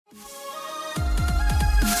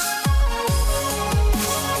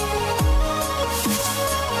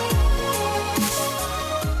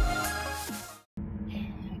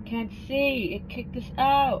get kicked us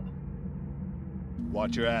out?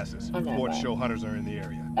 Watch your asses. Oh, never Reports mind. show hunters are in the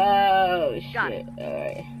area. Oh, Got shit. it.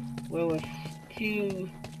 Alright. Where was Q?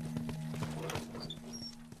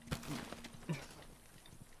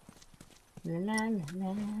 La la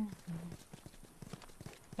la la.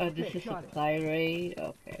 Oh, this is supply raid?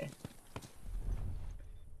 Okay.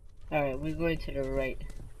 Alright, we're going to the right.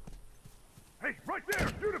 Hey, right there!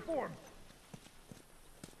 Uniform!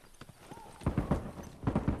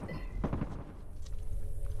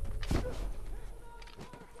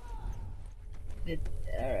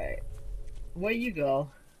 Alright. Where you go?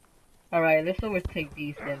 Alright, let's overtake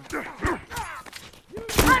these then. Hunter!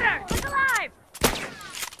 Look alive!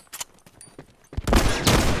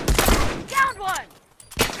 Down one!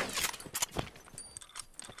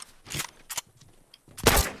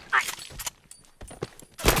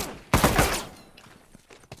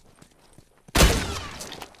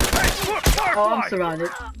 Oh, I'm surrounded.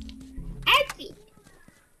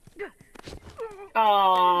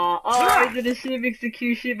 Oh, he's in a ship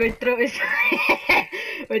execution. My throat is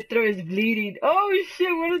my throat is bleeding. Oh shit,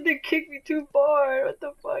 why did they kick me too far? What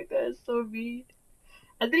the fuck? That is so mean.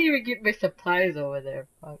 I didn't even get my supplies over there.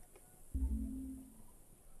 Fuck.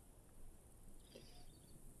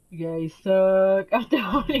 You guys suck. I'm the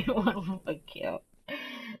only one with a kill.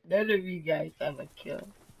 None of you guys have a kill.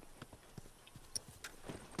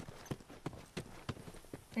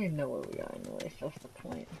 I didn't know where we are anyway, so what's the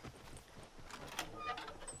point?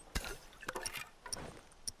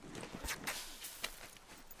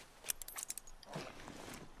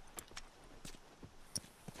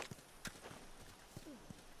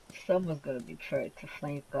 Someone's gonna be trying to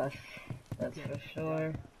flank us, that's for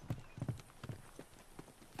sure.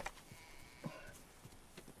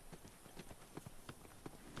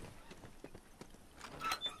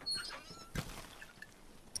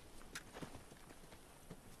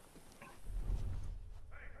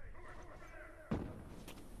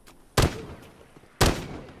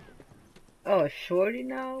 Oh, shorty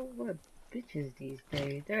now? What bitches these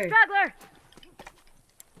days? They're... Straggler!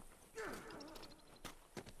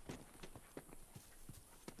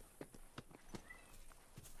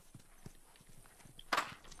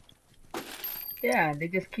 Yeah, they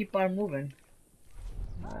just keep on moving.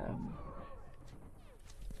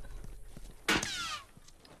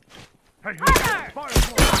 Hey,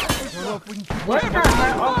 What the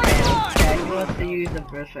hell? Okay, okay, he wants to use a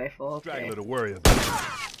burst rifle, okay. Straggler to worry about.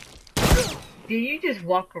 Did you just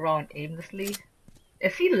walk around aimlessly?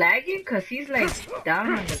 Is he lagging? Cause he's like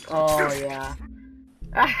down on the... Oh,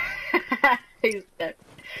 yeah. He's dead.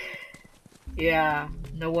 Yeah,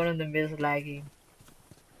 no one of them is lagging.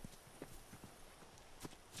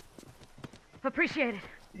 Appreciate it.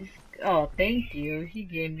 Oh, thank you. He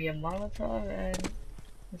gave me a Molotov and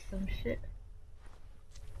some shit.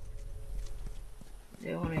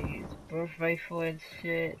 They want to use burst rifle and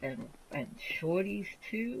shit, and shorties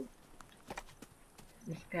too.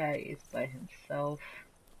 This guy is by himself.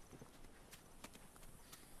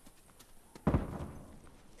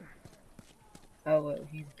 Oh well,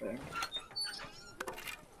 he's burned.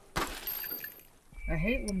 I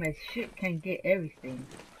hate when my shit can't get everything.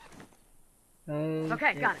 Oh,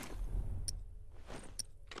 Okay, shit. got it.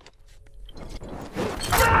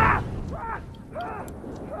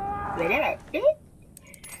 Wait,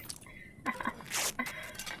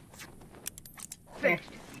 Finished.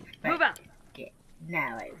 Move out.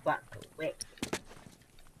 Now I walk away.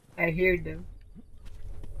 I hear them.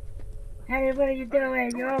 Hey, what are you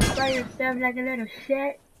doing? You're all by yourself like a little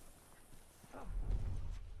shit.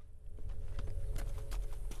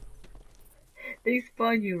 They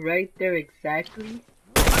spawn you right there exactly.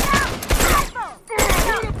 Rifle!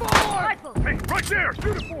 Hey, right there!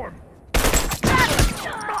 Uniform!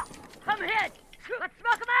 I'm hit! Let's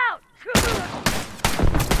smoke him out!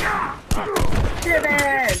 Shit,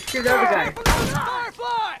 man! Shoot the other guy.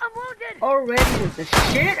 I'm wounded! Already with the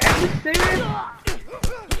shit? Are you serious?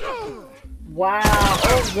 Wow,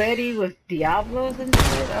 already with Diablos and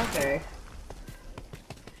shit? Okay.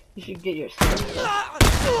 You should get your stuff.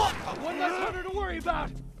 One less hunter to worry about!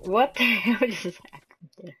 What the hell just happened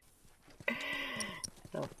there?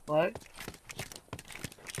 The fuck?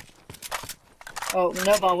 Oh,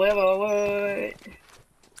 no, but wait.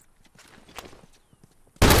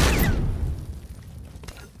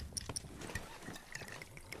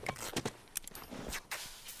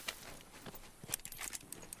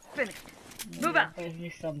 Finished. Move out. There's me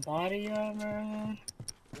some body armor.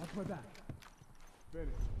 Watch my back.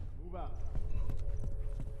 Finished. Move out.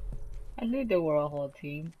 I knew they were a whole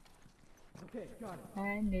team. Okay, got it.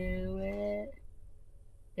 I knew it.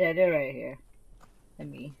 Yeah, they're right here. Let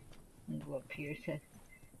me go up here to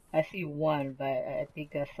I see one, but I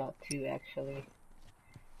think I saw two actually.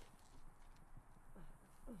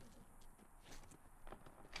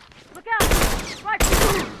 Look out!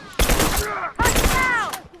 Rifle! Punch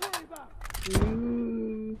down!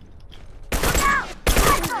 Ooh. Look out!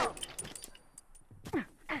 Rifle!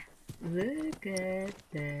 Look at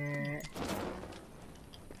that.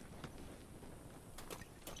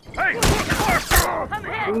 Hey! I'm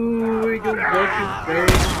hit! Ooh, we just broke his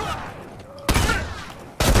face.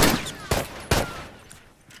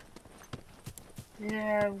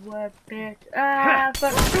 Yeah, what bitch? Ah,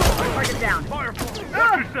 fuck. Target down. Firefly,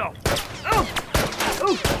 watch yourself!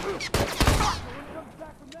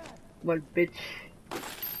 What bitch?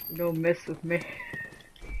 Don't mess with me.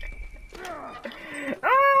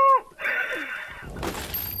 Oh!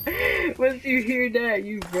 Once you hear that,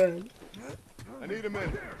 you run. I need a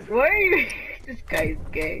minute. Why are you? This guy's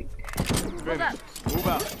gay. Finish. Move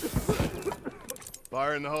out.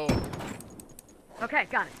 Fire in the hole. Okay,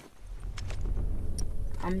 got it.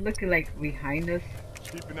 I'm looking like behind us.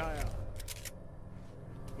 Keep an eye out.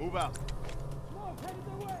 Move out.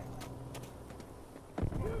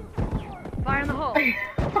 Fire in the hole.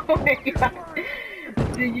 Oh my god.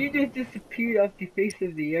 Did you just disappear off the face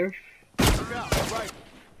of the earth? Look out. Right.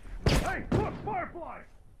 Hey, look, firefly!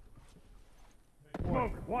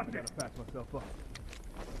 Smoke, watch it. I gotta patch myself up.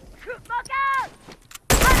 Smoke out!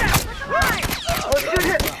 Hunter, look alive! Oh, shoot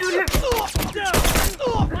him! Shoot him!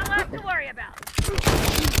 One less to worry about.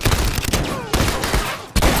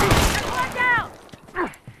 There's one down!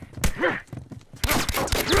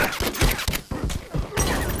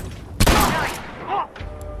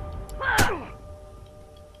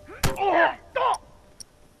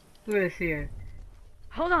 Who is here?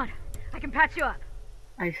 Hold on, I can patch you up.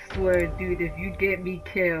 I swear, dude, if you get me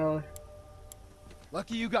killed.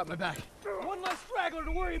 Lucky you got my back. One less straggler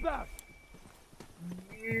to worry about.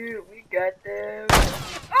 Yeah, we got them.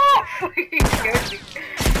 Oh, he scared me.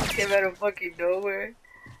 Came out of fucking nowhere.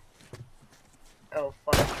 Oh,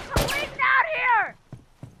 fuck. I'm bleeding out here!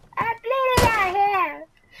 I'm bleeding out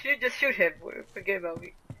here! Just shoot him. Forget about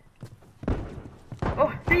me.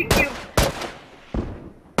 Oh, thank you.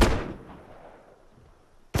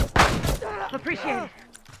 Appreciate it.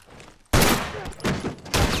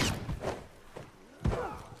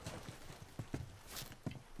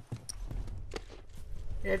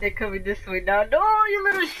 Yeah, they're coming this way now. No, you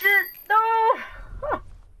little shit! No!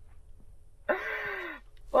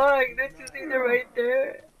 Fuck, there's two things are right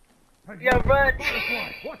there. Yeah, run!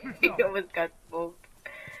 He almost got smoked.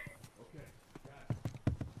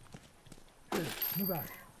 Move out.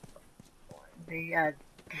 Yeah.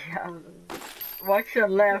 Watch the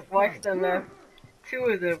left, watch the left. Two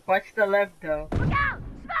of them, watch the left though. Look out!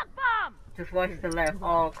 Smoke bomb! Just watch the left.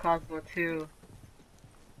 Oh, Cosmo 2.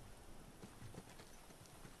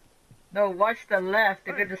 No, watch the left.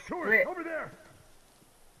 They're gonna split. Over there.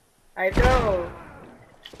 I know.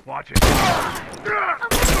 Watch it.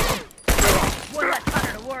 One less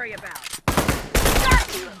hunter to worry about.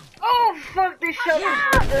 Oh, fuck, they shot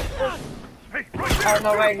us with this. Hey, right there. Oh,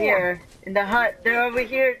 no, right here. In the hut. They're over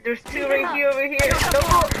here. There's two right here, over here.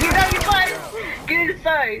 No, he's on your side. Get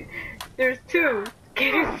inside. There's two.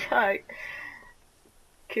 Get inside.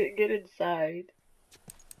 Get inside.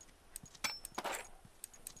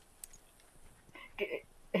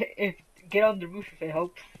 Get on the roof if it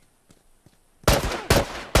helps.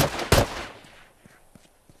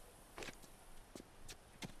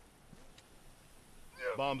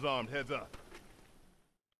 Bombs armed, heads up.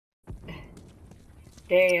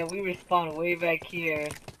 Damn, we respawned way back here.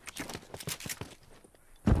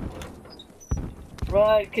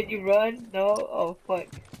 Run, can you run? No? Oh, fuck.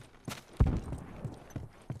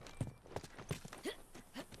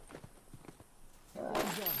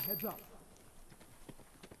 Heads up.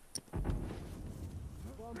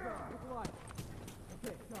 Bombs on. Look alive.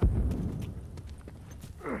 Okay, got it.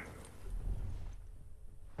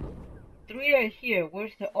 Three are here.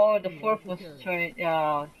 Where's the? Oh, the fourth was trying.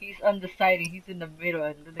 He's undecided. He's in the middle,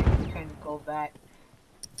 and then he's trying to go back.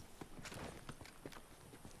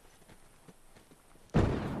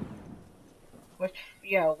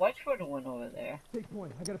 Watch for the one over there. Take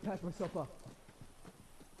point. I gotta patch myself up.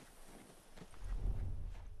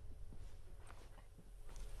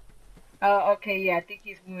 Okay, yeah, I think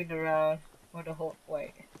he's moving around for the whole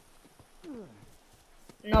way.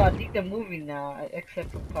 No, I think they're moving now,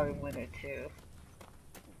 except for probably one or two.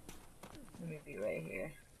 Let me be right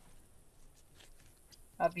here.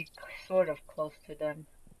 I'll be sort of close to them.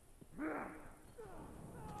 Hey,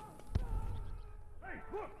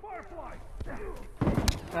 look, firefly.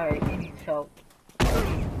 Alright, he needs help.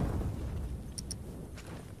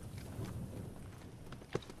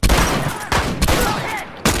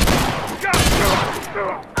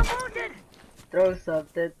 Throw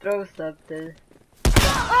something, throw something.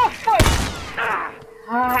 Oh fuck!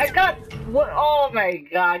 I got what? Oh my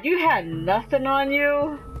god, you had nothing on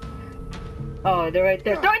you. Oh, they're right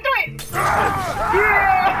there. Throw it, throw it!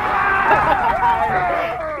 Yeah!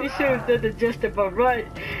 You should have done the gesture, but run,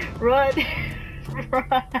 run,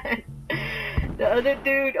 run. The other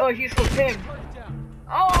dude, oh, he's with him.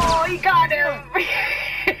 Oh, he got him!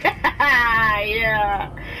 Yeah.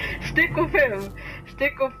 Stick with him.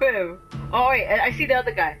 Stick with him. Oh wait, I see the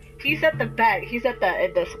other guy. He's at the back. He's at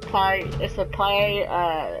the supply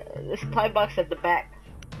box at the back.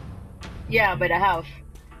 Yeah, by the house.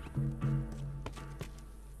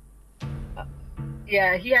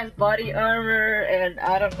 Yeah, he has body armor, and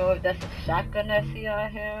I don't know if that's a shotgun I see on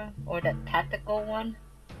him or that tactical one.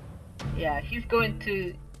 Yeah, he's going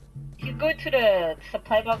to the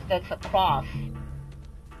supply box that's across.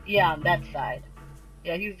 Yeah, on that side.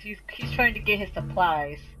 Yeah, he's trying to get his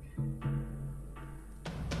supplies.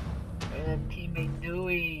 What is that teammate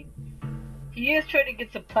doing? He is trying to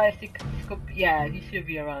get supplies. Yeah, he should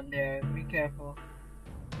be around there. Be careful.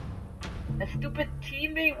 That stupid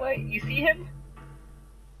teammate. What? You see him?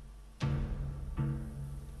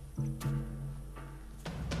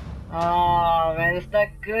 Oh man, it's not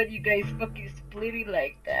good. You guys fucking splitting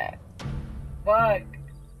like that. Fuck.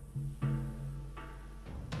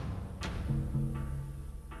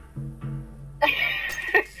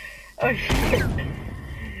 Oh shit.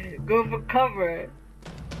 Go for cover.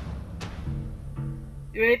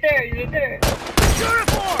 You're right there, you're right there.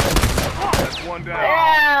 That's one down.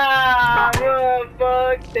 Yeah! Oh,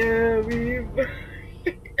 fuck them.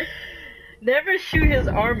 Never shoot his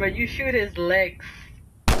armor, you shoot his legs.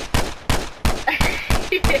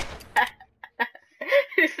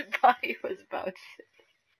 His body was bouncing.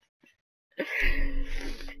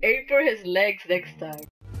 Aim for his legs next time.